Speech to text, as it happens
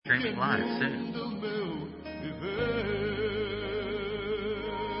streaming live soon. Please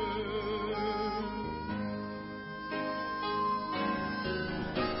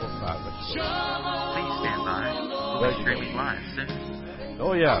stand by. We'll be streaming live soon.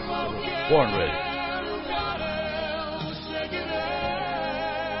 Oh, yeah. Born ready.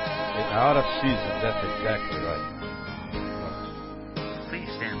 Out of season. That's exactly right. Please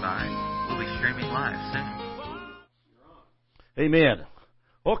stand by. We'll be streaming live soon. Amen.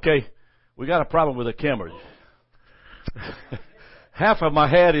 Okay. We got a problem with the camera. Half of my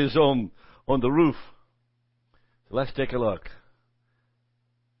head is on the roof. So let's take a look.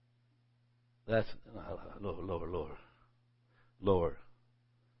 That's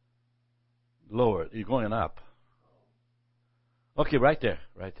lower. You're going up. Okay, right there.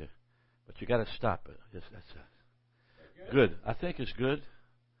 But you got to stop it. Yes, that's good. I think it's good.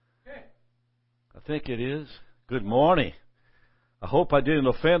 I think it is. Good morning. I hope I didn't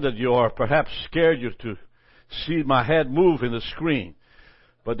offend you or perhaps scared you to see my head move in the screen.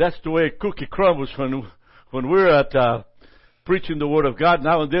 But that's the way cookie crumbles when we're at preaching the Word of God.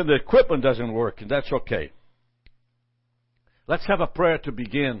 Now and then the equipment doesn't work, and that's okay. Let's have a prayer to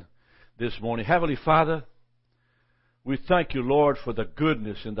begin this morning. Heavenly Father, we thank you, Lord, for the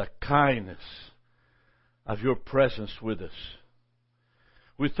goodness and the kindness of your presence with us.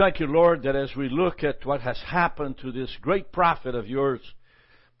 We thank you, Lord, that as we look at what has happened to this great prophet of yours,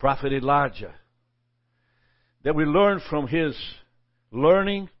 Prophet Elijah, that we learn from his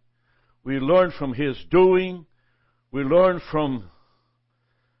learning, we learn from his doing, we learn from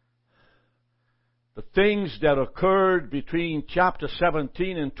the things that occurred between chapter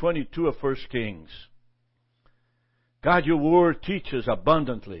 17 and 22 of 1 Kings. God, your word teaches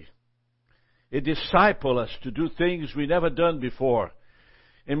abundantly. It disciples us to do things we never done before.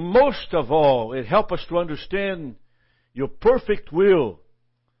 And most of all, it helps us to understand your perfect will.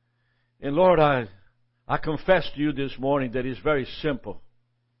 And Lord, I confess to you this morning that it's very simple.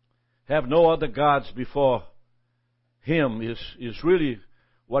 Have no other gods before Him is really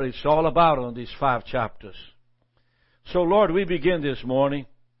what it's all about on these 5 chapters. So Lord, we begin this morning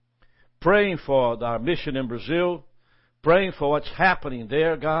praying for our mission in Brazil, praying for what's happening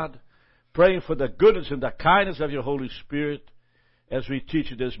there, God, praying for the goodness and the kindness of your Holy Spirit as we teach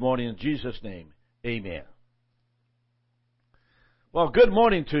you this morning in Jesus' name. Amen. Well, good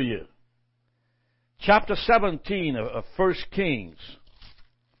morning to you. Chapter 17 of 1 Kings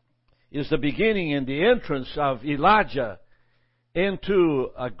is the beginning and the entrance of Elijah into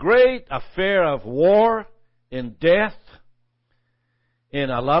a great affair of war and death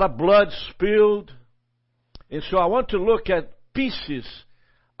and a lot of blood spilled. And so I want to look at pieces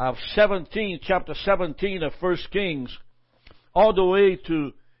of chapter 17 of 1 Kings, all the way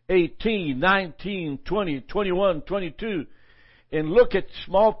to 18, 19, 20, 21, 22, and look at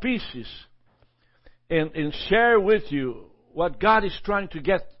small pieces and share with you what God is trying to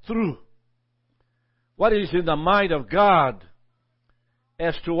get through. What is in the mind of God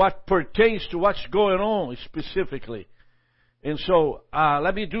as to what pertains to what's going on specifically. And so,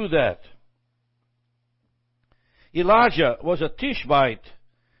 let me do that. Elijah was a Tishbite,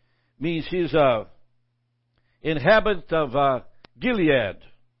 means he's a inhabitant of Gilead.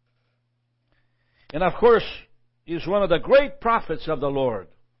 And of course, he's one of the great prophets of the Lord.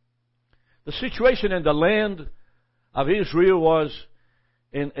 The situation in the land of Israel was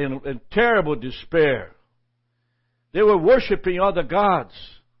in terrible despair. They were worshiping other gods.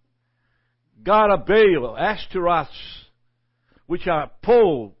 God of Baal, Ashtaroth, which are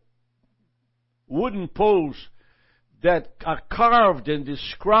wooden poles that are carved and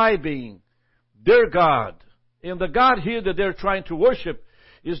describing their God. And the God here that they're trying to worship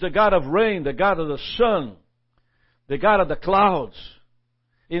is the God of rain, the God of the sun, the God of the clouds,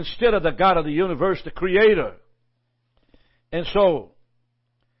 instead of the God of the universe, the Creator. And so,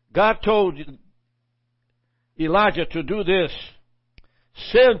 God told Elijah to do this.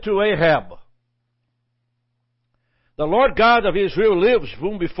 Send to Ahab, the Lord God of Israel lives,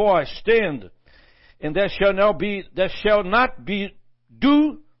 whom before I stand, and there shall not be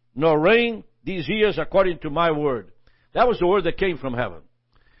dew nor rain these years according to my word. That was the word that came from heaven.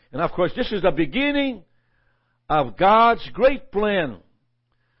 And of course, this is the beginning of God's great plan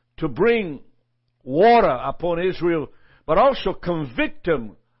to bring water upon Israel, but also convict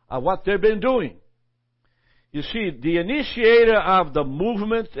them of what they've been doing. You see, the initiator of the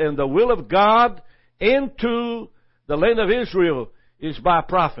movement and the will of God into the land of Israel is by a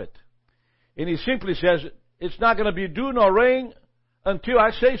prophet. And he simply says, it's not going to be dew nor rain until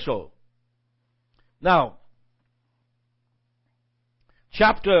I say so. Now,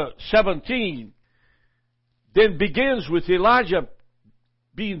 chapter 17 then begins with Elijah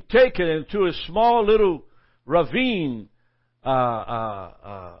being taken into a small little ravine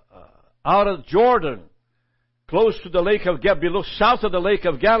out of Jordan, close to the lake of Galilee, south of the lake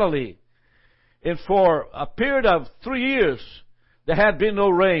of Galilee. And for a period of 3 years, there had been no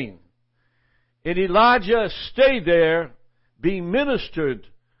rain. And Elijah stayed there, being ministered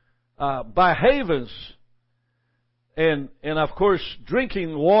by havens, and of course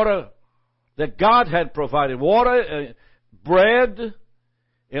drinking water that God had provided. Water, bread,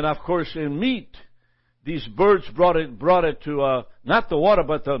 and of course in meat. These birds brought it to, not the water,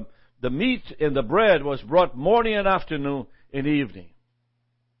 but the meat and the bread was brought morning and afternoon and evening.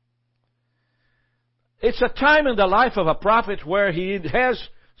 It's a time in the life of a prophet where he has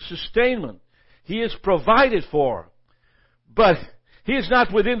sustainment. He is provided for. But he is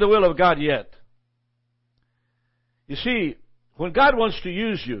not within the will of God yet. You see, when God wants to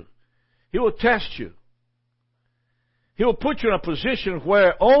use you, He will test you. He will put you in a position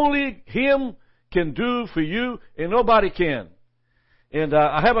where only Him can do for you and nobody can. And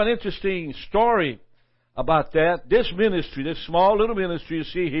I have an interesting story about that. This ministry, this small little ministry you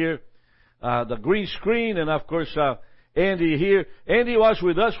see here, the green screen, and of course Andy here. Andy was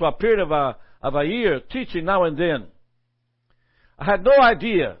with us for a period of a year, teaching now and then. I had no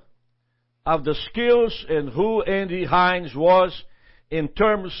idea of the skills and who Andy Hines was in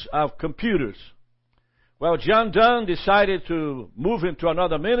terms of computers. Well, John Dunn decided to move into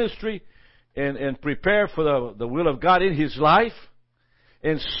another ministry and prepare for the will of God in his life.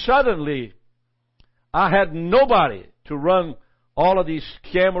 And suddenly, I had nobody to run all of these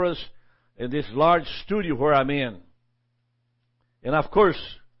cameras in this large studio where I'm in. And of course,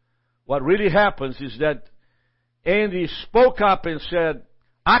 what really happens is that Andy spoke up and said,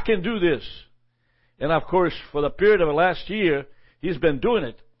 I can do this. And of course, for the period of the last year, he's been doing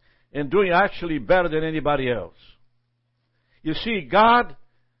it and doing actually better than anybody else. You see, God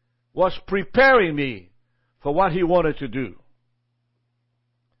was preparing me for what He wanted to do.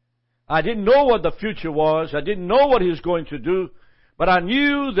 I didn't know what the future was. I didn't know what He was going to do. But I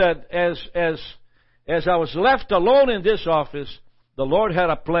knew that as I was left alone in this office, the Lord had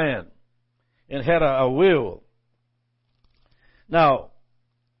a plan and had a will. Now,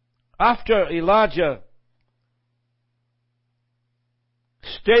 after Elijah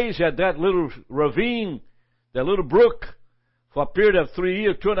stays at that little ravine, that little brook, for a period of 3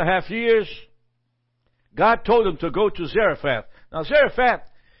 years, 2.5 years, God told him to go to Zarephath. Now, Zarephath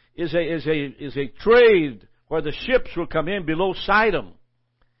is a trade where the ships will come in below Sidon,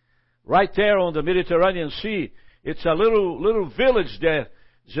 right there on the Mediterranean Sea. It's a little village there,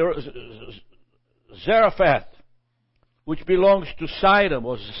 Zarephath, which belongs to Sidon.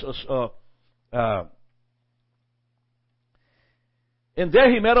 And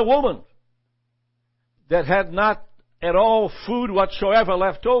there he met a woman that had not at all food whatsoever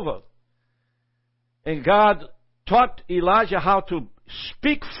left over. And God taught Elijah how to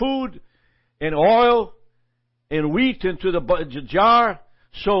speak food and oil and wheat into the jar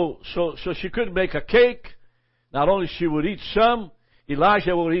so she could make a cake. Not only she would eat some,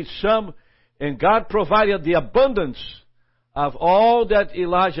 Elijah would eat some, and God provided the abundance of all that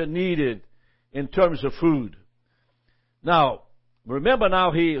Elijah needed in terms of food. Now, remember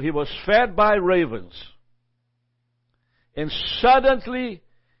now, he was fed by ravens. And suddenly,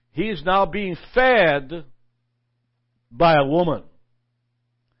 he is now being fed by a woman.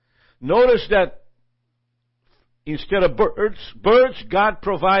 Notice that instead of birds, God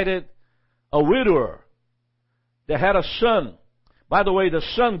provided a widower that had a son. By the way, the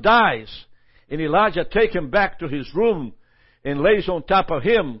son dies, and Elijah takes him back to his room and lays on top of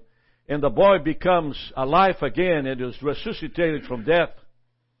him, and the boy becomes alive again and is resuscitated from death.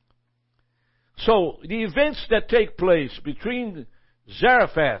 So, the events that take place between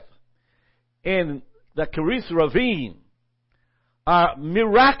Zarephath and the Kerith Ravine are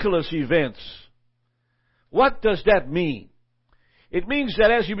miraculous events. What does that mean? It means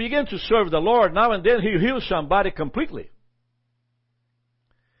that as you begin to serve the Lord, now and then He heals somebody completely.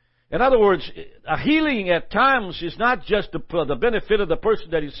 In other words, a healing at times is not just for the benefit of the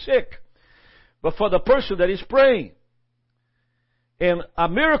person that is sick, but for the person that is praying. And a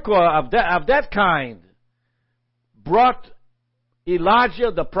miracle of that kind brought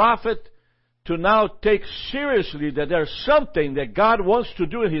Elijah the prophet to now take seriously that there's something that God wants to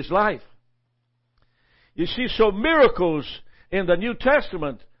do in his life. You see, so miracles in the New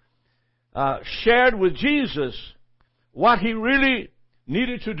Testament shared with Jesus what He really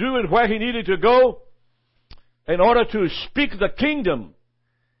needed to do and where He needed to go in order to speak the kingdom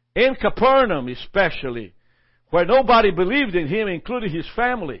in Capernaum especially, where nobody believed in Him, including His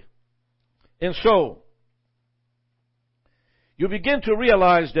family. And so, you begin to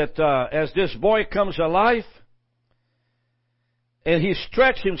realize that as this boy comes alive, and he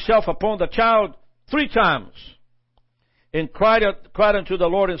stretched himself upon the child 3 times, and cried unto the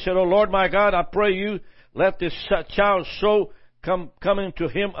Lord and said, O Lord my God, I pray you, let this child's soul come into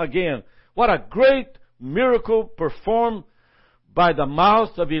him again. What a great miracle performed by the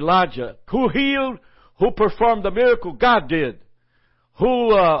mouth of Elijah. Who healed? Who performed the miracle? God did.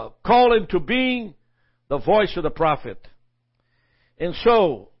 Who called into being? The voice of the prophet. And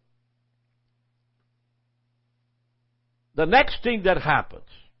so, the next thing that happens,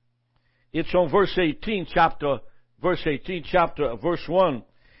 it's on verse 18, verse 1.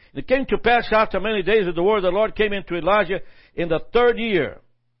 It came to pass after many days that the word of the Lord came into Elijah in the 3rd year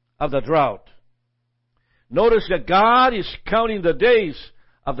of the drought. Notice that God is counting the days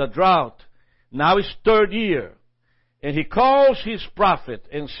of the drought. Now it's 3rd year. And he calls his prophet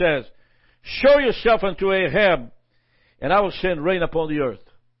and says, show yourself unto Ahab, and I will send rain upon the earth.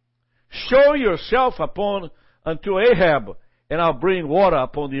 Show yourself unto Ahab, and I'll bring water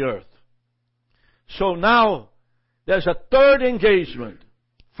upon the earth. So now, there's a 3rd engagement.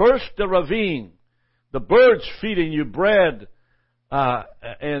 First, the ravine. The birds feeding you bread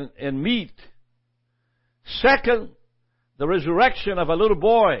and meat. Second, the resurrection of a little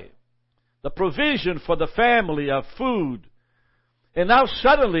boy. The provision for the family of food. And now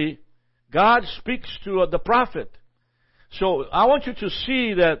suddenly, God speaks to the prophet. So I want you to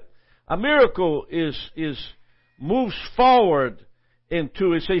see that a miracle moves forward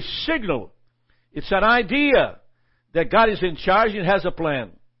into, it's a signal. It's an idea that God is in charge and has a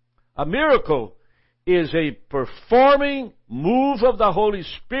plan. A miracle is a performing move of the Holy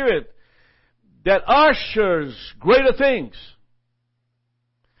Spirit that ushers greater things.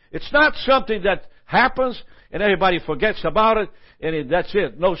 It's not something that happens and everybody forgets about it and that's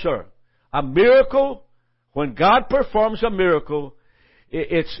it. No, sir. A miracle, when God performs a miracle,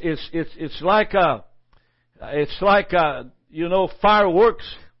 it's like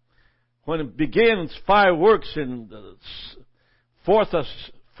fireworks. When it begins, fireworks in the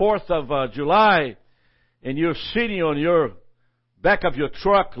 4th of July, and you're sitting on your back of your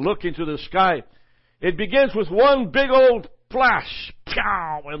truck looking to the sky, it begins with one big old flash,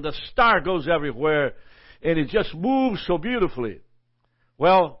 pow, and the star goes everywhere, and it just moves so beautifully.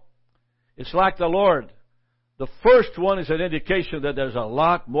 Well, it's like the Lord. The first one is an indication that there's a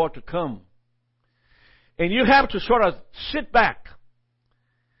lot more to come. And you have to sort of sit back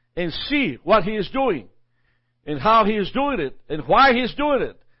and see what He is doing, and how He is doing it, and why He is doing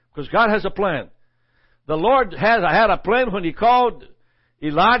it. Because God has a plan. The Lord had a plan when He called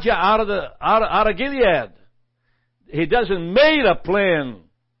Elijah out of Gilead. He doesn't make a plan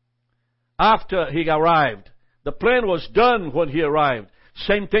after he arrived. The plan was done when he arrived.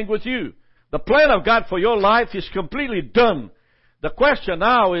 Same thing with you. The plan of God for your life is completely done. The question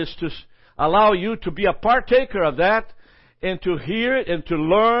now is to allow you to be a partaker of that, and to hear it, and to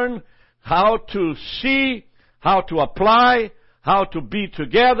learn how to see, how to apply, how to be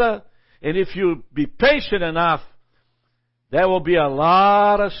together. And if you be patient enough, there will be a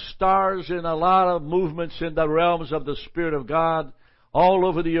lot of stars and a lot of movements in the realms of the Spirit of God all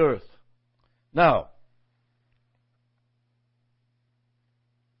over the earth. Now,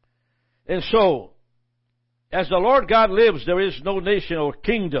 and so, as the Lord God lives, there is no nation or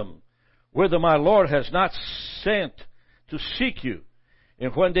kingdom whither my Lord has not sent to seek you.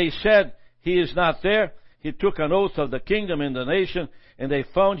 And when they said, He is not there, He took an oath of the kingdom and the nation, and they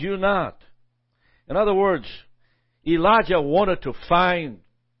found you not. In other words, Elijah wanted to find,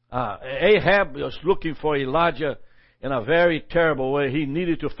 Ahab was looking for Elijah in a very terrible way. He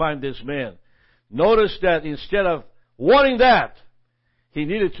needed to find this man. Notice that instead of wanting that, he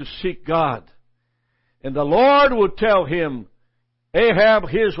needed to seek God. And the Lord would tell him, Ahab,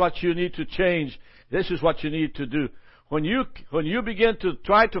 here's what you need to change. This is what you need to do. When you begin to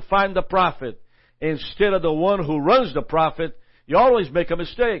try to find the prophet instead of the one who runs the prophet, you always make a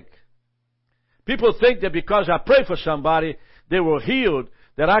mistake. People think that because I pray for somebody, they were healed,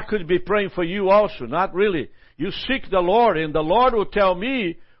 that I could be praying for you also. Not really. You seek the Lord, and the Lord will tell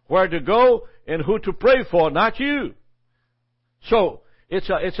me where to go and who to pray for, not you. So, it's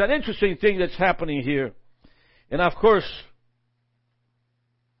an interesting thing that's happening here. And of course,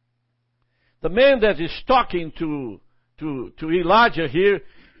 the man that is talking to Elijah here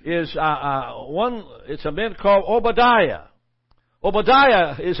is it's a man called Obadiah.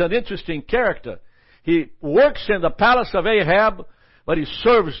 Obadiah is an interesting character. He works in the palace of Ahab, but he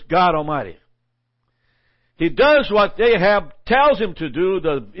serves God Almighty. He does what Ahab tells him to do,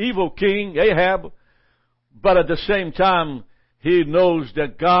 the evil king Ahab, but at the same time, He knows the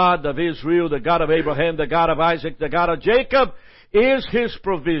God of Israel, the God of Abraham, the God of Isaac, the God of Jacob is his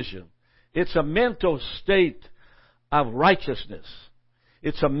provision. It's a mental state of righteousness.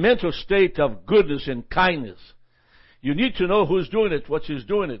 It's a mental state of goodness and kindness. You need to know who's doing it, what is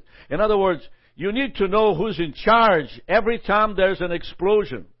doing it. In other words, you need to know who's in charge every time there's an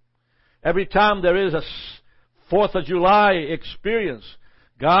explosion. Every time there is a 4th of July experience.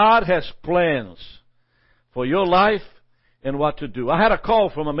 God has plans for your life and what to do. I had a call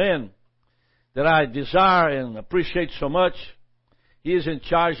from a man that I desire and appreciate so much. He is in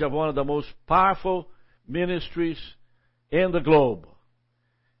charge of one of the most powerful ministries in the globe.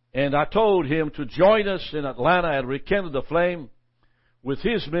 And I told him to join us in Atlanta and rekindle the flame with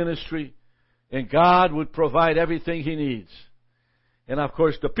his ministry, and God would provide everything he needs. And of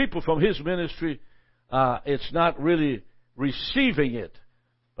course, the people from his ministry, it's not really receiving it.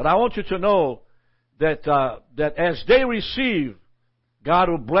 But I want you to know that as they receive, God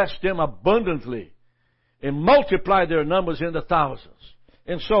will bless them abundantly and multiply their numbers in the thousands.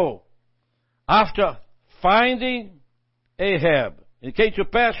 And so, after finding Ahab, it came to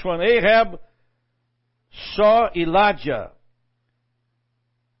pass when Ahab saw Elijah,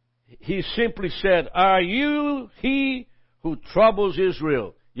 he simply said, "Are you he who troubles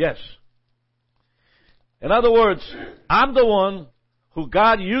Israel?" Yes. In other words, I'm the one who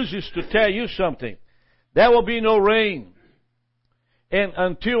God uses to tell you something. There will be no rain and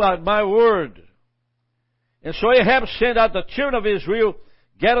until at my word. And so Ahab sent out the children of Israel,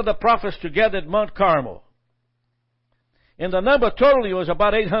 gathered the prophets together at Mount Carmel. And the number totally was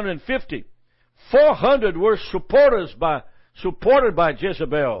about 850. 400 were supported by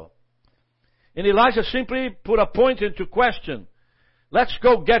Jezebel. And Elijah simply put a point into question. Let's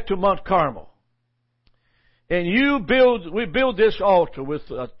go get to Mount Carmel. And we build this altar with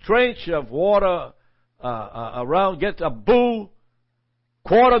a trench of water around, get a bull,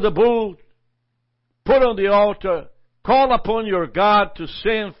 quarter the bull, put on the altar, call upon your God to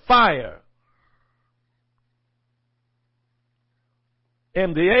send fire.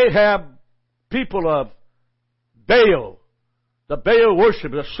 And the Ahab people of Baal, the Baal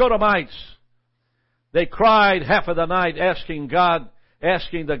worship, the Sodomites, they cried half of the night asking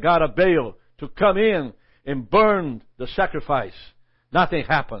the God of Baal to come in and burn the sacrifice. Nothing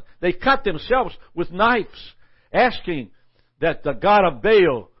happened. They cut themselves with knives, asking that the God of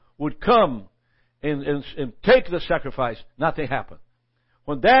Baal would come and take the sacrifice. Nothing happened.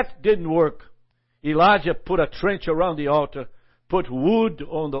 When that didn't work, Elijah put a trench around the altar, put wood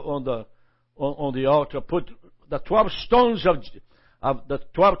on the altar, put the 12 stones of the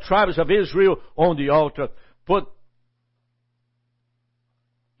 12 tribes of Israel on the altar, put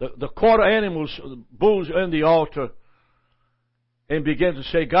the quarter animals, bulls on the altar, and began to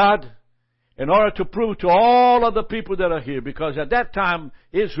say, God, in order to prove to all of the people that are here, because at that time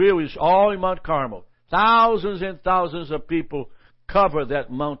Israel is all in Mount Carmel. Thousands and thousands of people cover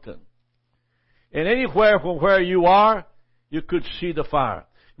that mountain. And anywhere from where you are, you could see the fire.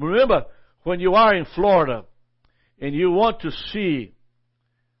 Remember, when you are in Florida and you want to see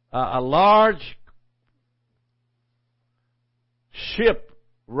a large ship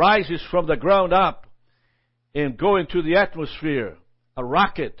rises from the ground up and go into the atmosphere, a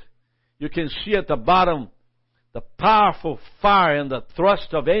rocket, you can see at the bottom the powerful fire and the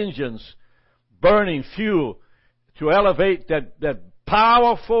thrust of engines burning fuel to elevate that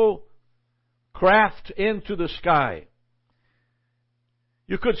powerful craft into the sky.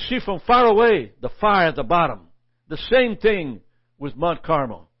 You could see from far away the fire at the bottom. The same thing with Mount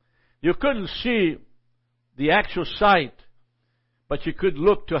Carmel. You couldn't see the actual site, but you could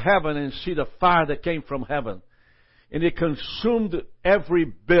look to heaven and see the fire that came from heaven. And it consumed every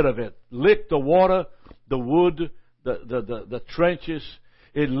bit of it. Licked the water, the wood, the trenches.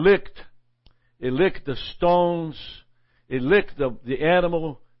 It licked the stones. It licked the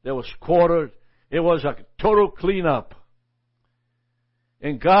animal that was quartered. It was a total cleanup.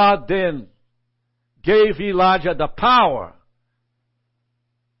 And God then gave Elijah the power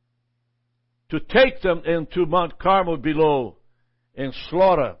to take them into Mount Carmel below and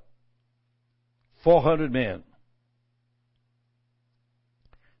slaughter 400 men.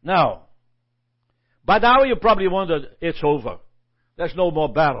 Now, by now you probably wondered, it's over. There's no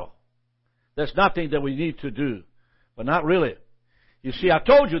more battle. There's nothing that we need to do. But not really. You see, I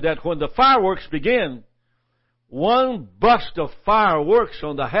told you that when the fireworks begin, one burst of fireworks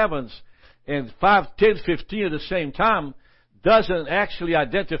on the heavens and 5, 10, 15 at the same time doesn't actually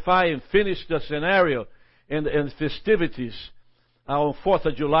identify and finish the scenario and festivities on 4th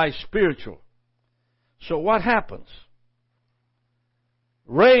of July spiritual. So what happens?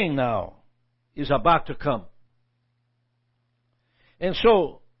 Rain now is about to come. And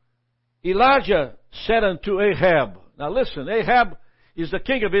so Elijah said unto Ahab, now listen, Ahab is the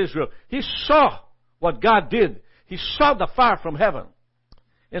king of Israel. He saw what God did. He saw the fire from heaven.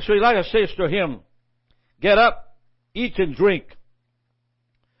 And so Elijah says to him, get up, eat and drink,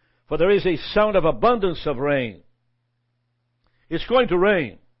 for there is a sound of abundance of rain. It's going to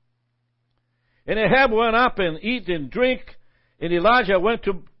rain. And Ahab went up and eat and drink, and Elijah went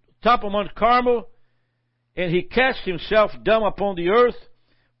to top of Mount Carmel, and he cast himself down upon the earth,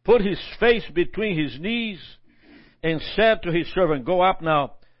 put his face between his knees, and said to his servant, go up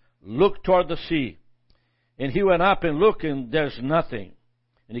now, look toward the sea. And he went up and looked, and there's nothing.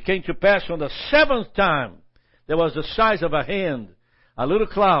 And it came to pass on the seventh time, there was the size of a hand, a little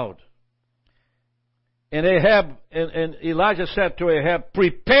cloud. And Elijah said to Ahab,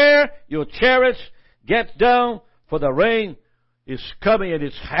 prepare your chariots, get down, for the rain is coming, and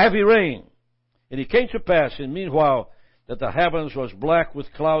it's heavy rain. And it came to pass, and meanwhile, that the heavens was black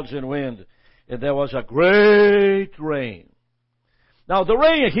with clouds and wind, and there was a great rain. Now the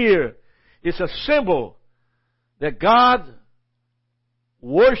rain here is a symbol that God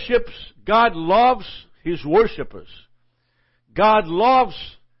worships, God loves His worshipers. God loves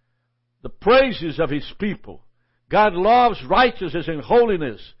the praises of His people. God loves righteousness and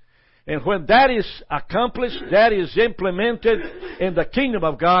holiness. And when that is accomplished, that is implemented in the kingdom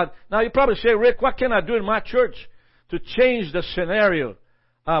of God. Now you probably say, Rick, what can I do in my church to change the scenario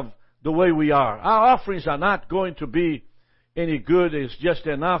of the way we are? Our offerings are not going to be any good. It's just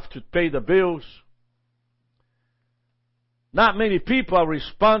enough to pay the bills. Not many people are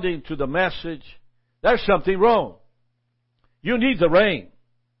responding to the message. There's something wrong. You need the rain.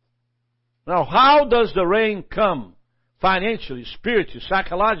 Now, how does the rain come? Financially, spiritually,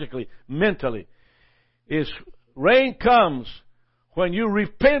 psychologically, mentally. Rain comes when you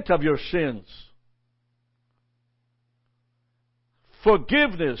repent of your sins.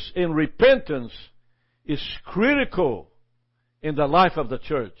 Forgiveness and repentance is critical in the life of the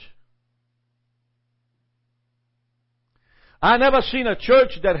church. I never seen a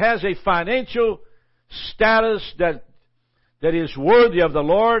church that has a financial status that is worthy of the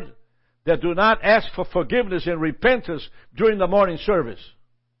Lord that do not ask for forgiveness and repentance during the morning service.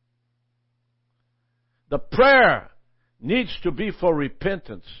 The prayer needs to be for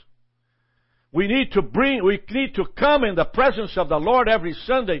repentance. We need to come in the presence of the Lord every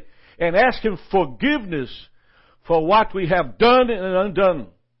Sunday and ask Him forgiveness for what we have done and undone.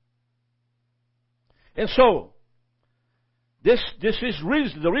 And so, this is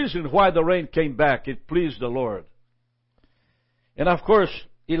the reason why the rain came back. It pleased the Lord. And of course,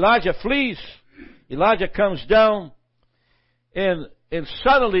 Elijah flees. Elijah comes down. And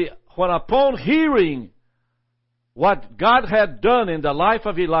suddenly, when upon hearing what God had done in the life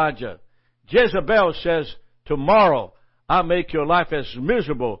of Elijah, Jezebel says, tomorrow I'll make your life as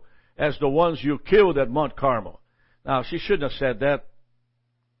miserable as the ones you killed at Mount Carmel. Now, she shouldn't have said that,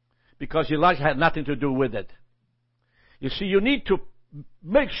 because Elijah had nothing to do with it. You see, you need to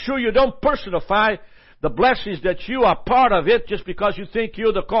make sure you don't personify the blessings that you are part of it just because you think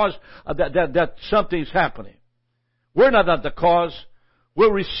you're the cause of that something's happening. We're not the cause.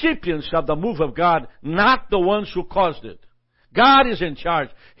 We're recipients of the move of God, not the ones who caused it. God is in charge.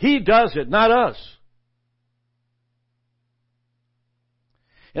 He does it, not us.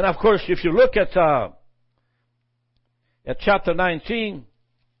 And of course, if you look at chapter 19,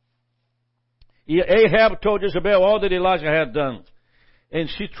 Ahab told Jezebel all that Elijah had done. And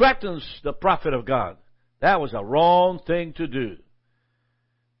she threatens the prophet of God. That was a wrong thing to do.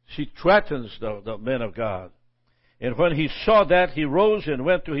 She threatens the men of God. And when he saw that, he rose and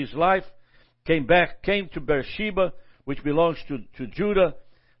went to his life, came to Beersheba, which belongs to Judah,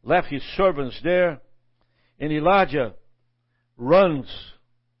 left his servants there, and Elijah runs.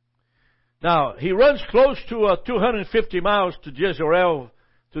 Now, he runs close to 250 miles to Jezreel,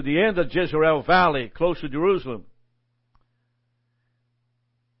 to the end of Jezreel Valley, close to Jerusalem.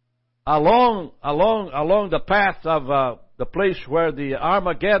 Along the path of the place where the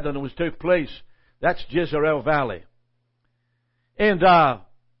Armageddon was take place, that's Jezreel Valley. And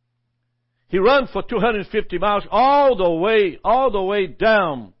he ran for 250 miles all the way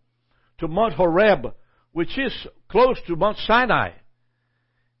down to Mount Horeb, which is close to Mount Sinai.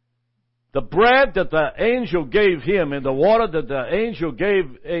 The bread that the angel gave him and the water that the angel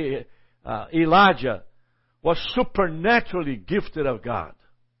gave Elijah was supernaturally gifted of God.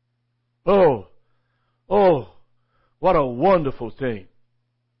 Oh, what a wonderful thing.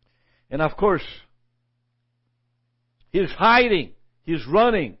 And of course, he's hiding, he's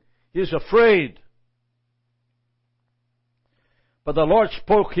running, he's afraid. But the Lord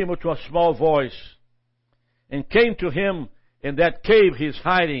spoke him with a small voice and came to him in that cave he's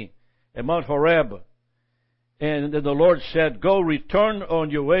hiding at Mount Horeb. And then the Lord said, go, return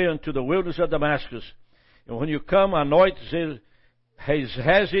on your way unto the wilderness of Damascus. And when you come, anoint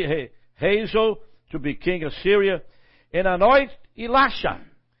Hazael to be king of Syria, and anoint Elisha.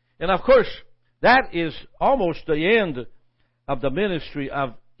 And of course, that is almost the end of the ministry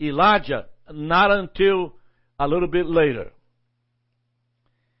of Elijah, not until a little bit later.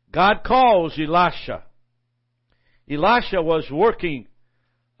 God calls Elisha. Elisha was working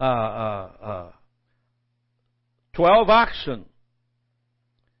 12 oxen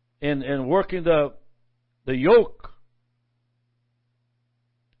and working the yoke.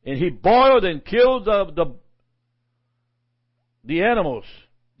 And he boiled and killed the animals,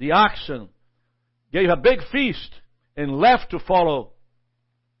 the oxen, gave a big feast, and left to follow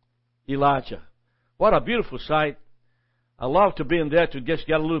Elijah. What a beautiful sight. I love to be in there to just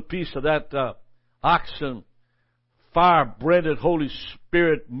get a little piece of that oxen, fire-breaded Holy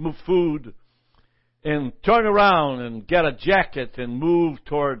Spirit food, and turn around and get a jacket and move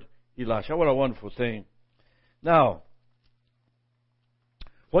toward Elisha. What a wonderful thing. Now,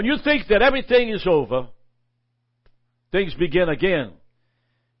 when you think that everything is over, things begin again.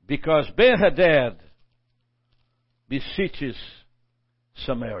 Because Ben-Hadad beseeches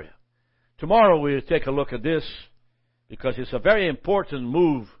Samaria. Tomorrow we'll take a look at this because it's a very important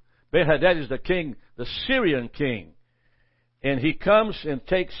move. Ben-Hadad is the king, the Syrian king. And he comes and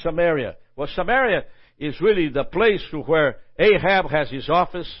takes Samaria. Well, Samaria is really the place to where Ahab has his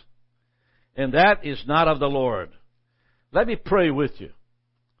office. And that is not of the Lord. Let me pray with you.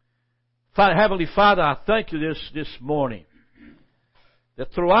 Heavenly Father, I thank you this morning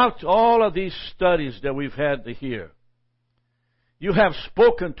that throughout all of these studies that we've had to hear, you have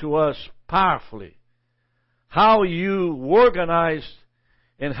spoken to us powerfully how you organize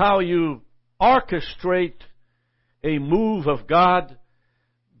and how you orchestrate a move of God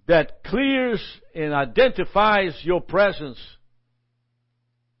that clears and identifies your presence.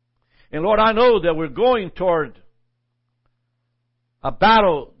 And Lord, I know that we're going toward a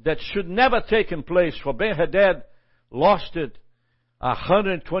battle that should never taken place, for Ben-Hadad lost it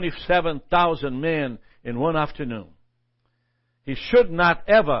 127,000 men in one afternoon. He should not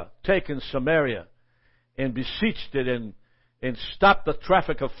ever taken Samaria and besieged it and stopped the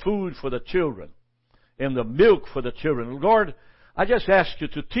traffic of food for the children and the milk for the children. Lord, I just ask you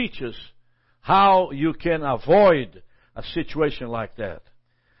to teach us how you can avoid a situation like that.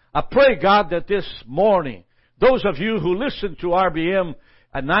 I pray, God, that this morning, those of you who listen to RBM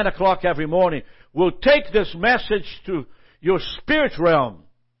at 9 o'clock every morning will take this message to your spirit realm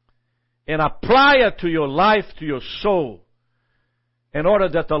and apply it to your life, to your soul, in order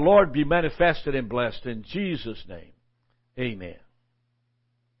that the Lord be manifested and blessed. In Jesus' name, amen.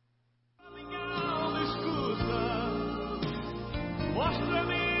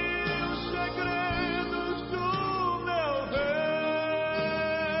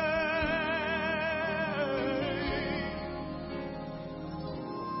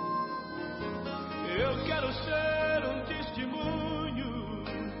 Eu quero ser testemunho,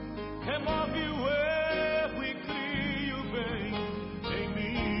 remove o erro e cria o bem em mim.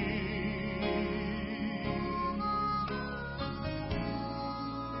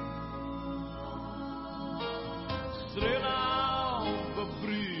 Estrela alva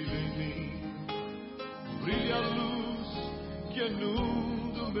brilha em mim, brilha a luz que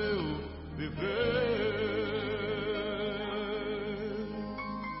inunda o meu viver.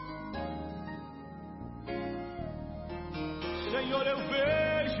 Senhor, eu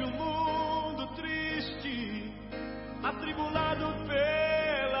vejo o mundo triste, atribulado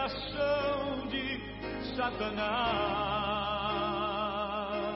pela ação de Satanás.